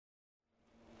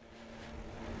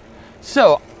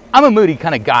So, I'm a moody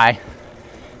kind of guy.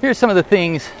 Here's some of the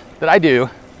things that I do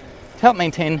to help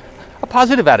maintain a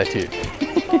positive attitude. All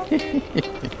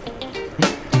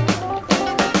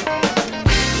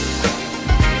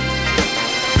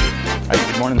right,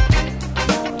 good morning.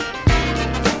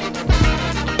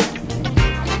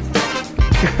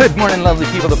 Good morning, lovely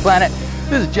people of the planet.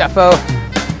 This is Jeffo.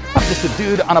 I'm just a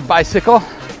dude on a bicycle.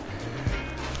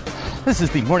 This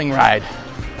is the Morning Ride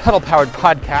pedal-powered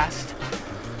podcast.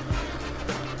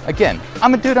 Again,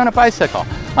 I'm a dude on a bicycle.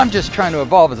 I'm just trying to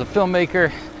evolve as a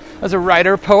filmmaker, as a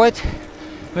writer, poet,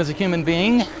 and as a human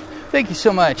being. Thank you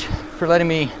so much for letting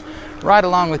me ride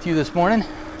along with you this morning.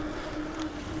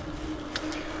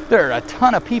 There are a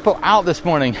ton of people out this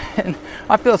morning, and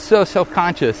I feel so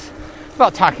self-conscious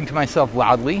about talking to myself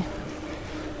loudly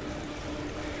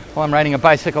while I'm riding a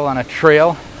bicycle on a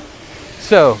trail.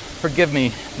 So, forgive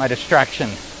me my distraction,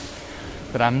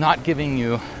 but I'm not giving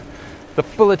you the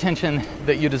full attention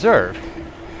that you deserve.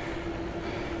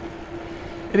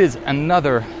 It is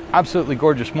another absolutely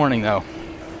gorgeous morning, though.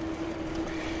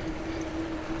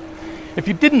 If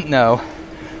you didn't know,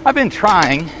 I've been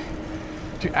trying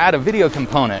to add a video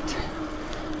component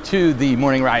to the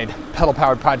Morning Ride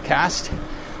pedal-powered podcast.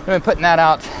 I've been putting that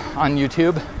out on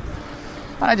YouTube.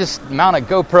 I just mount a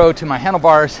GoPro to my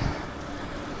handlebars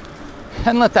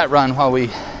and let that run while we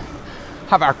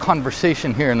have our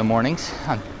conversation here in the mornings,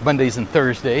 on Mondays and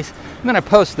Thursdays. And then I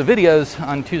post the videos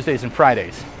on Tuesdays and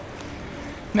Fridays.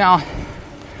 Now,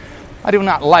 I do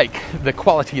not like the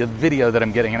quality of video that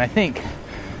I'm getting, and I think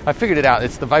I figured it out.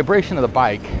 It's the vibration of the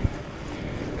bike.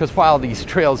 Because while these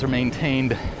trails are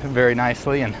maintained very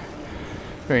nicely and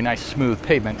very nice smooth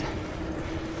pavement,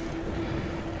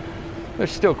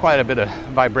 there's still quite a bit of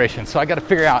vibration. So I got to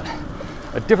figure out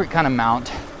a different kind of mount.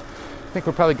 I think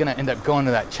we're probably going to end up going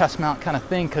to that chest mount kind of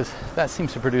thing, because that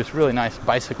seems to produce really nice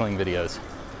bicycling videos.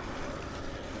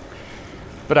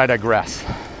 But I digress.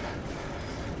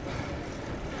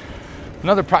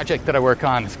 Another project that I work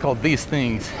on is called These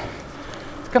Things.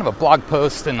 It's kind of a blog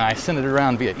post, and I send it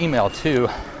around via email too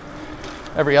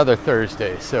every other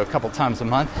Thursday, so a couple times a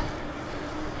month.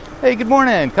 Hey, good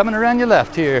morning. Coming around your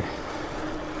left here.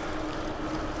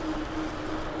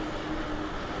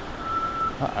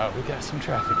 Uh-oh, we got some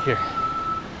traffic here.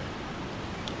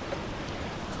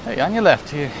 Hey, on your left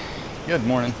here. Good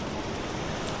morning.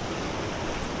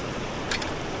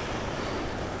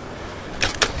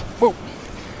 Whoa.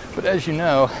 But as you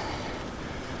know,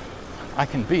 I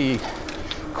can be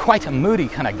quite a moody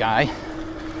kind of guy.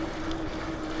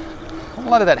 A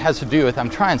lot of that has to do with I'm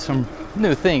trying some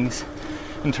new things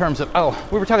in terms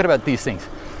of, we were talking about these things.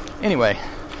 Anyway,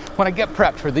 when I get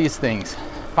prepped for these things,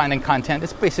 finding content,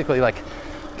 it's basically like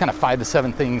kind of 5 to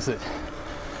 7 things that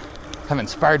have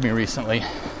inspired me recently.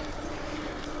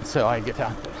 So I get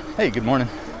out there. Hey, good morning.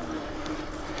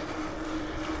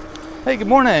 Hey, good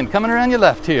morning. Coming around your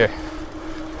left here.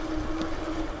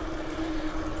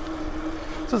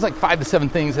 So it's like 5 to 7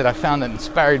 things that I found that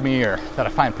inspired me, or that I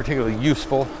find particularly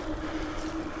useful,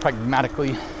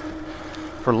 pragmatically,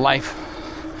 for life,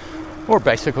 or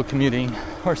bicycle commuting,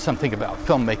 or something about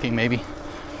filmmaking maybe.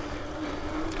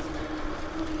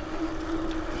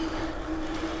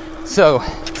 So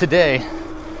today,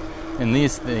 in the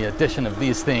edition of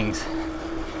These Things,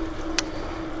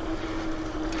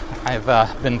 I've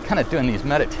been kind of doing these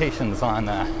meditations on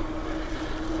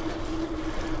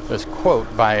this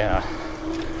quote by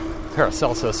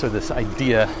Paracelsus, or this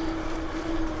idea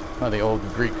by the old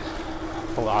Greek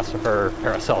philosopher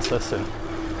Paracelsus. And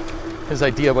his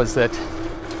idea was that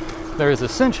there is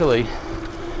essentially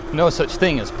no such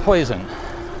thing as poison,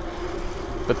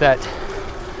 but that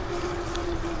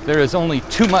there is only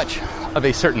too much of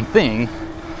a certain thing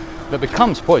that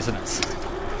becomes poisonous.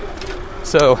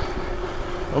 So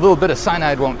a little bit of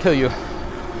cyanide won't kill you,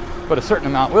 but a certain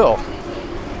amount will.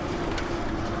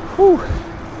 Whew.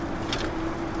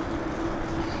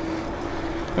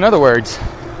 In other words,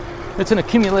 it's an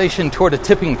accumulation toward a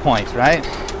tipping point, right?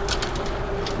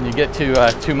 And you get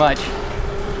to too much,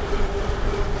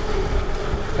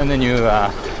 and then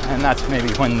and that's maybe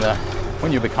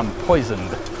when you become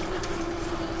poisoned.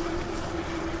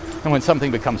 And when something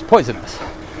becomes poisonous.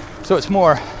 So it's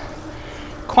more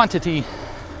quantity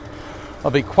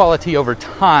of a quality over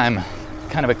time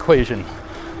kind of equation,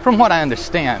 from what I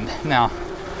understand. Now,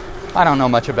 I don't know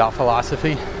much about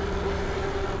philosophy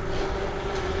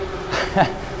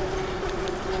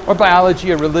or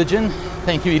biology or religion.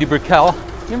 Thank you, Edie Brickell.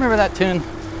 You remember that tune?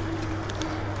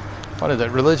 What is it?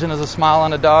 Religion is a smile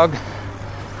on a dog.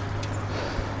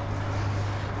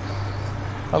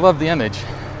 I love the image.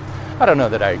 I don't know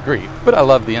that I agree, but I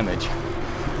love the image.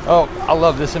 Oh, I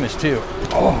love this image too.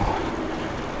 Oh.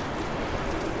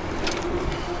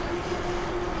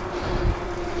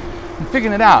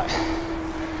 figuring it out.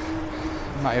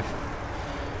 My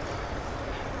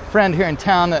friend here in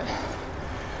town that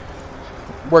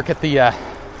work at the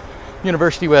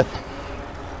university with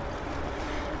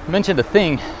mentioned a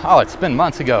thing, it's been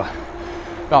months ago,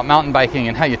 about mountain biking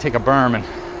and how you take a berm, and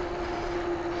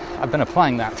I've been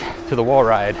applying that to the wall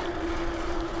ride,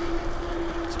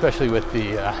 especially with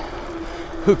the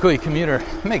Hukui commuter.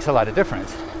 It makes a lot of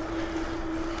difference.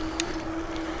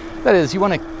 That is, you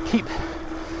want to keep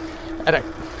at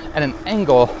an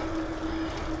angle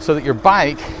so that your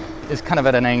bike is kind of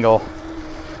at an angle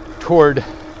toward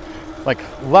like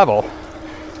level.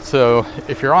 So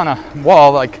if you're on a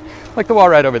wall, like the wall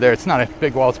right over there, it's not a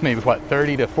big wall, it's maybe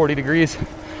 30 to 40 degrees.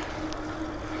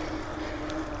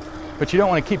 But you don't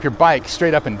want to keep your bike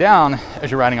straight up and down as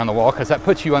you're riding on the wall, because that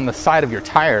puts you on the side of your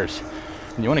tires.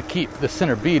 And you want to keep the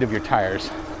center bead of your tires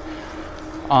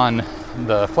on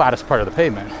the flattest part of the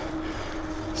pavement.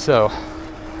 So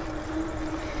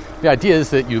the idea is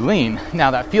that you lean.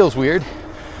 Now that feels weird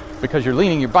because you're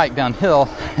leaning your bike downhill,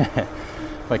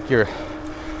 like if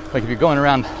you're going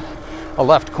around a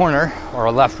left corner or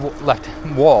a left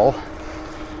wall.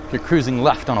 If you're cruising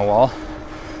left on a wall,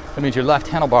 that means your left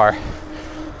handlebar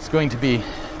is going to be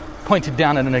pointed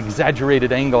down at an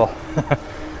exaggerated angle,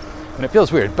 and it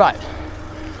feels weird. But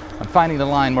I'm finding the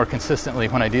line more consistently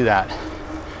when I do that.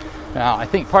 Now, I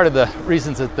think part of the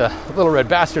reasons that the little red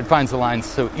bastard finds the lines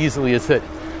so easily is that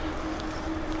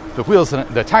the wheels and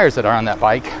the tires that are on that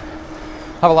bike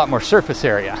have a lot more surface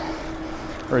area,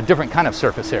 or a different kind of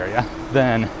surface area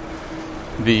than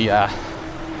the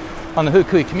on the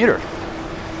Hukui commuter.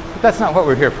 But that's not what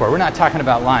we're here for. We're not talking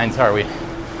about lines, are we?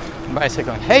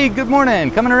 Bicycling. Hey, good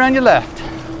morning. Coming around your left.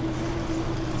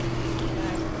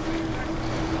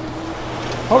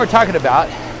 What we're talking about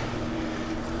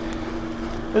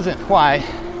isn't why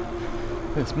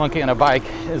this monkey on a bike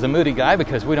is a moody guy,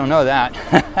 because we don't know that.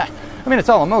 I mean, it's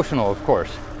all emotional, of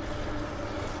course.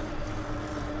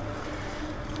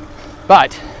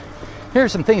 But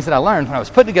here's some things that I learned when I was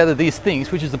putting together these things,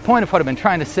 which is the point of what I've been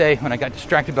trying to say when I got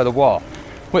distracted by the wall.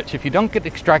 Which, if you don't get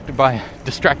distracted by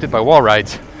wall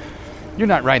rides, you're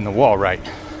not riding the wall right.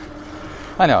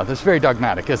 I know, that's very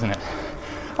dogmatic, isn't it?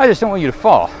 I just don't want you to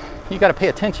fall. You got to pay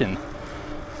attention,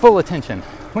 full attention,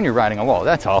 when you're riding a wall,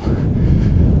 that's all.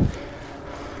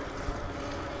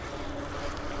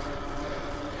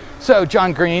 So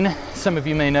John Green, some of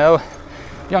you may know,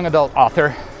 young adult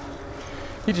author,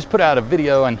 he just put out a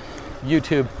video on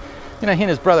YouTube. You know, he and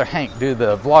his brother Hank do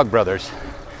the Vlog Brothers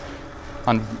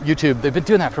on YouTube. They've been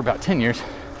doing that for about 10 years.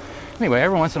 Anyway,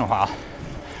 every once in a while,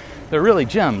 they're really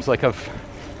gems, like of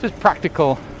just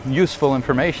practical, useful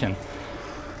information.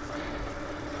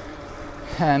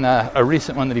 And a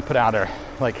recent one that he put out are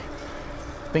like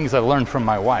things I learned from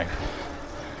my wife.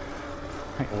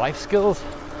 Like life skills?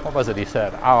 What was it he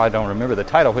said? I don't remember the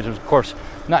title, which is, of course,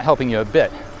 not helping you a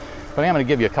bit. But I'm going to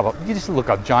give you a couple. You just look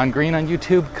up John Green on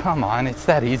YouTube. Come on, it's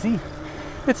that easy.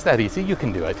 It's that easy. You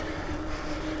can do it.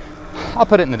 I'll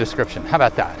put it in the description. How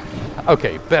about that?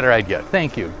 Okay, better idea.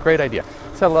 Thank you. Great idea.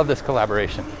 So I love this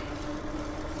collaboration.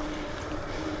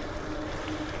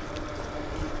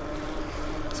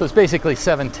 So it's basically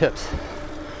 7 tips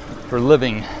for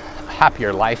living a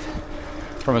happier life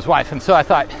from his wife. And so I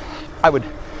thought I would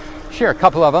share a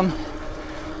couple of them,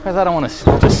 because I don't want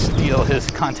to just steal his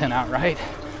content outright.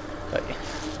 But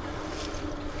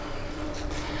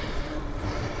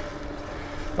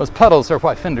those puddles are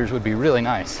what fenders would be really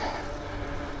nice.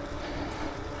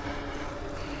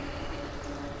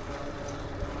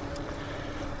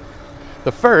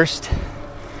 The first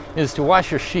is to wash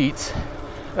your sheets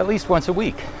at least once a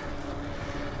week.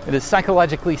 It is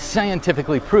psychologically,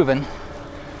 scientifically proven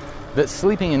that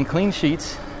sleeping in clean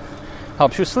sheets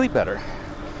helps you sleep better.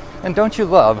 And don't you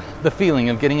love the feeling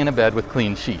of getting into bed with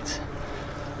clean sheets?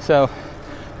 So,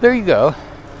 there you go.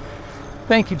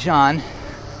 Thank you, John.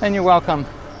 And you're welcome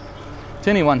to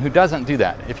anyone who doesn't do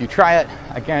that. If you try it,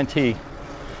 I guarantee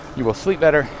you will sleep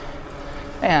better.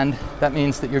 And that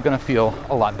means that you're going to feel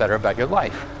a lot better about your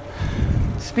life.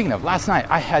 Speaking of, last night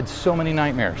I had so many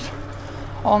nightmares.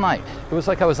 All night. It was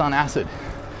like I was on acid.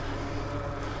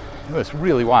 It was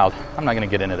really wild. I'm not going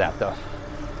to get into that, though.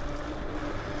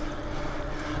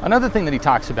 Another thing that he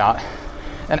talks about,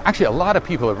 and actually a lot of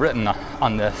people have written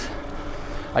on this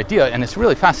idea, and it's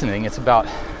really fascinating. It's about,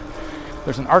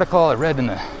 there's an article I read in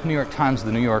the New York Times,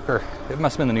 the New Yorker. It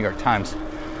must have been the New York Times,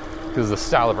 because of the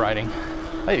style of writing.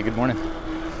 Hey, good morning.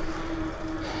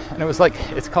 And it was like,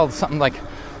 it's called something like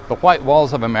The White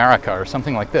Walls of America, or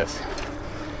something like this.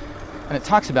 And it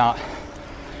talks about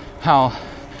how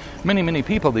many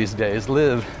people these days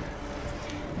live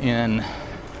in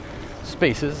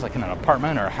spaces, like in an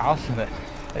apartment or a house, and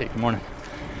hey, good morning,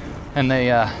 and they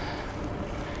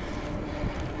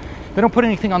don't put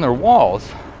anything on their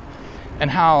walls,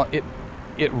 and how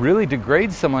it really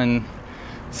degrades someone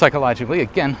psychologically.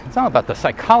 Again, it's all about the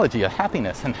psychology of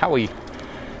happiness and how we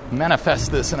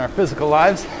manifest this in our physical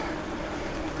lives.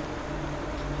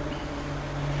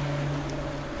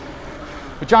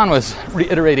 But John was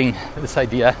reiterating this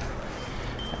idea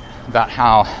about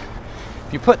how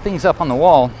if you put things up on the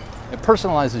wall, it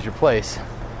personalizes your place,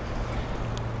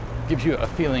 gives you a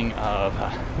feeling of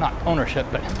not ownership,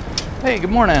 but hey, good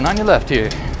morning, on your left here.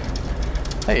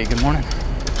 Hey, good morning.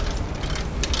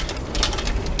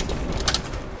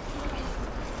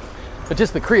 But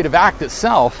just the creative act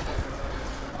itself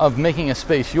of making a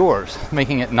space yours,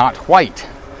 making it not white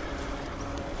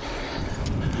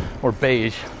or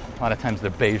beige. A lot of times they're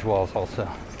beige walls also.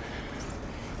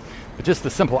 But just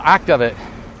the simple act of it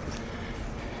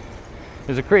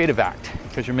is a creative act,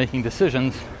 because you're making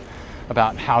decisions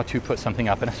about how to put something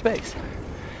up in a space.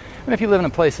 And if you live in a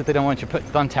place that they don't want you to put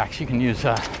thumbtacks, you can use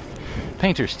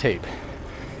painter's tape.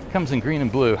 It comes in green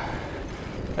and blue.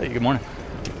 Hey, good morning.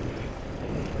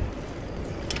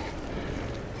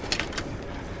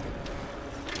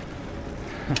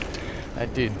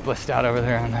 That dude blissed out over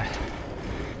there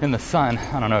in the sun.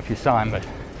 I don't know if you saw him, but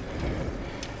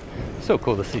so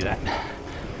cool to see that.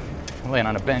 Laying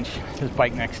on a bench, his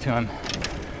bike next to him.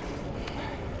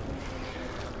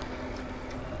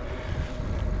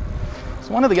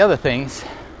 So one of the other things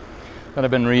that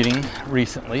I've been reading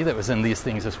recently that was in these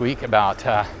things this week about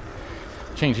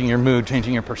changing your mood,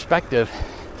 changing your perspective,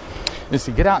 is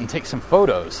to get out and take some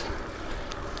photos.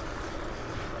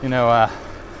 You know,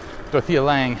 Dorothea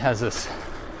Lange has this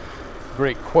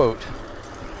great quote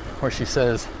where she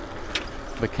says,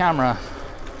 the camera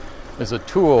is a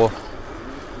tool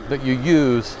that you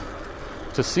use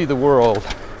to see the world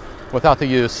without the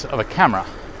use of a camera.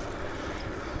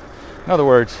 In other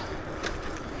words,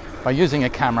 by using a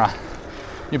camera,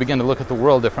 you begin to look at the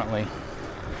world differently,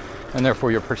 and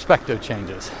therefore your perspective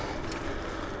changes.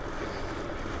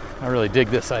 I really dig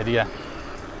this idea,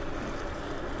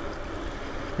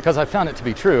 because I found it to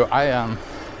be true.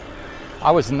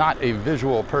 I was not a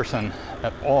visual person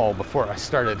at all before I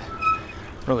started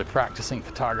really practicing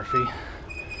photography.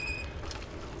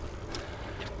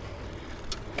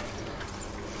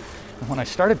 And when I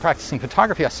started practicing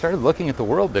photography, I started looking at the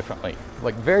world differently,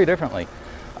 like very differently.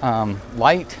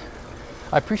 Light,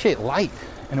 I appreciate light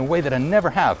in a way that I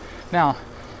never have. Now,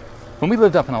 when we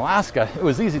lived up in Alaska, it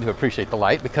was easy to appreciate the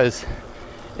light because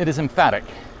it is emphatic.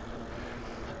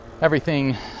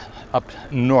 Everything up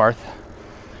north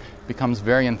becomes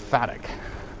very emphatic.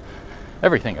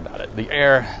 Everything about it. The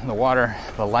air, the water,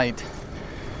 the light.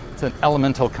 It's an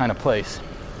elemental kind of place.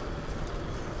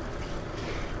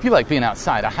 If you like being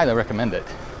outside, I highly recommend it.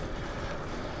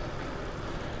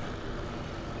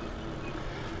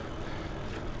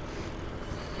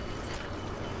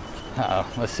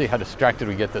 Uh-oh. Let's see how distracted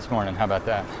we get this morning. How about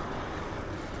that?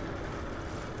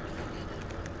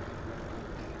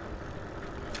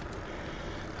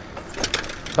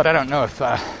 But I don't know if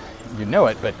you know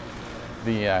it, but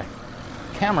the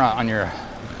camera on your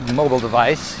mobile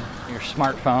device, your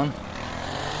smartphone,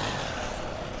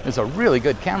 is a really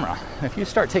good camera. If you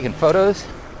start taking photos,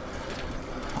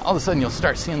 all of a sudden you'll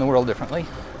start seeing the world differently.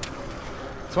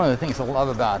 It's one of the things I love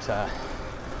about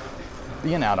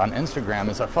being out on Instagram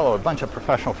is I follow a bunch of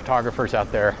professional photographers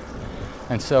out there,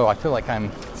 and so I feel like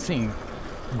I'm seeing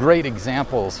great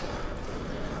examples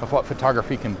of what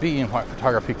photography can be and what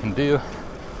photography can do.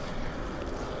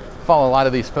 Follow a lot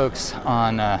of these folks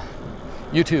on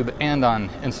YouTube and on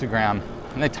Instagram,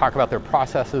 and they talk about their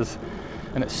processes,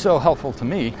 and it's so helpful to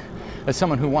me as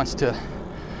someone who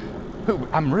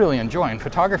I'm really enjoying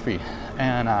photography,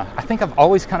 and I think I've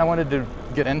always kind of wanted to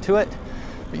get into it,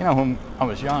 but you know, when I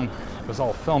was young, it was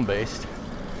all film-based,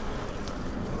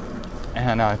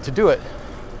 and to do it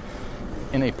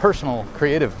in a personal,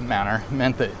 creative manner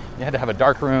meant that you had to have a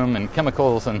dark room and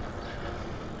chemicals, and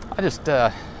I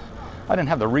didn't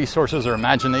have the resources or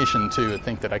imagination to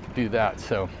think that I could do that.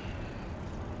 So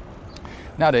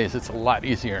nowadays it's a lot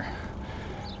easier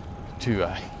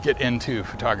to get into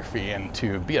photography and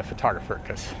to be a photographer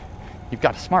because you've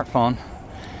got a smartphone,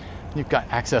 you've got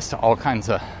access to all kinds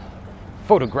of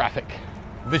photographic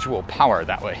visual power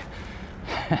that way.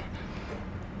 So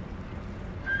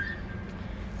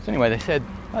anyway, they said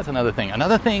that's another thing.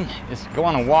 Another thing is to go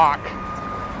on a walk,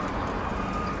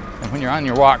 and when you're on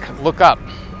your walk, look up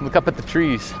at the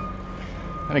trees.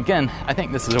 And again, I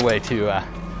think this is a way to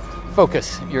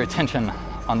focus your attention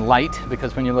on light,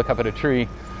 because when you look up at a tree,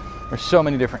 there's so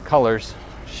many different colors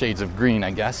shades of green,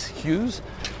 I guess. Hues.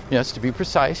 Yes, to be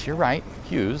precise, you're right.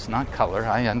 Hues, not color.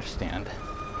 I understand.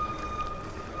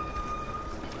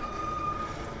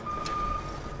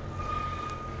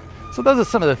 So those are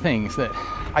some of the things that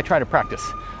I try to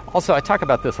practice. Also, I talk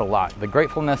about this a lot. The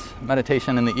gratefulness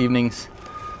meditation in the evenings,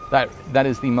 that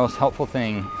is the most helpful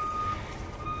thing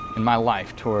in my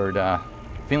life toward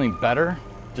feeling better,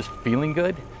 just feeling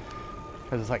good.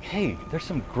 Because it's like, hey, there's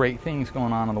some great things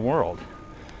going on in the world.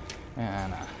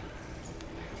 And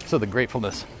so the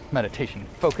gratefulness meditation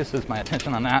focuses my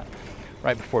attention on that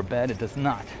right before bed. It does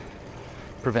not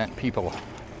prevent people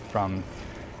from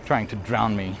trying to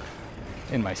drown me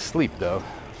in my sleep, though,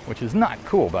 which is not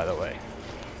cool, by the way.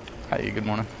 Hi, good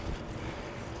morning.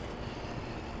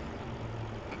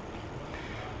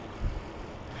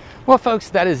 Well, folks,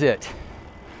 that is it.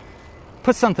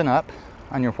 Put something up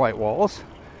on your white walls.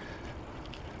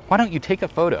 Why don't you take a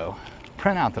photo,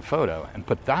 print out the photo, and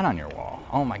put that on your wall?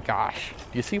 Oh my gosh.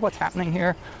 Do you see what's happening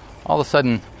here? All of a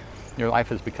sudden, your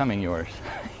life is becoming yours.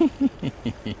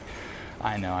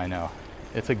 I know.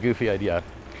 It's a goofy idea,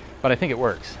 but I think it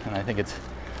works, and I think it's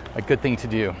a good thing to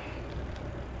do.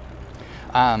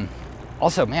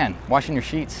 Also, man, washing your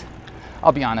sheets.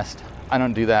 I'll be honest, I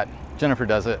don't do that. Jennifer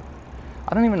does it.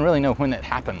 I don't even really know when it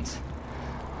happens.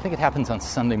 I think it happens on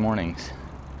Sunday mornings.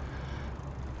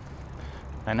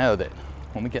 I know that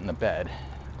when we get in the bed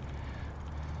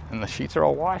and the sheets are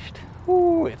all washed,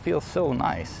 ooh, it feels so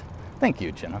nice. Thank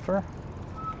you, Jennifer.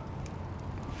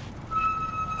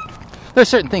 There's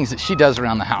certain things that she does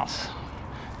around the house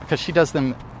because she does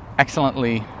them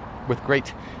excellently with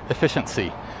great efficiency,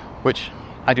 which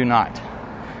I do not.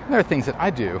 And there are things that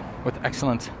I do with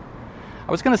excellent,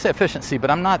 I was going to say efficiency, but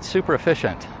I'm not super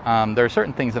efficient. There are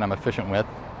certain things that I'm efficient with.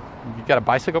 You've got a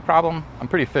bicycle problem? I'm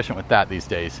pretty efficient with that these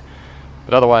days,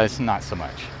 but otherwise not so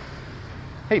much.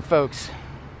 Hey folks,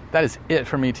 that is it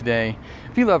for me today.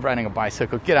 If you love riding a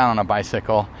bicycle, get out on a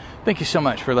bicycle. Thank you so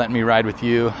much for letting me ride with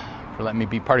you, for letting me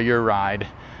be part of your ride.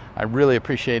 I really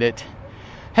appreciate it.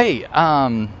 Hey,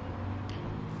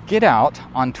 get out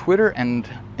on Twitter and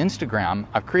Instagram.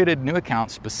 I've created new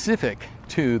accounts specific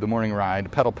to the Morning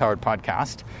Ride Pedal Powered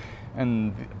Podcast,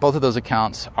 and both of those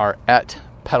accounts are at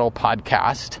Pedal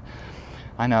Podcast.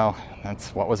 I know,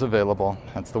 that's what was available.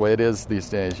 That's the way it is these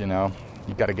days, you know.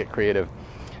 You've got to get creative.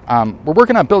 We're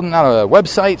working on building out a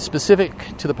website specific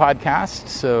to the podcast,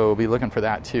 so be looking for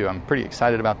that too. I'm pretty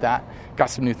excited about that. Got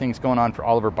some new things going on for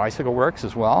Oliver Bicycle Works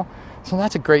as well. So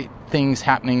lots of great things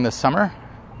happening this summer.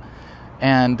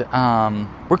 And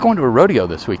we're going to a rodeo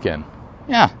this weekend.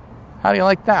 Yeah, how do you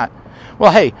like that?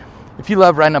 Well, hey, if you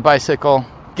love riding a bicycle,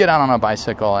 get out on a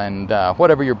bicycle, and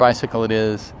whatever your bicycle it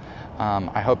is,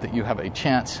 I hope that you have a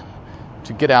chance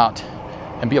to get out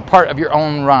and be a part of your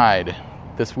own ride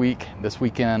this week, this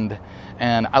weekend.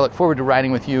 And I look forward to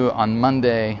riding with you on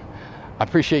Monday. I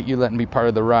appreciate you letting me be part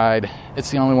of the ride. It's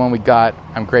the only one we got.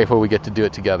 I'm grateful we get to do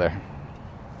it together.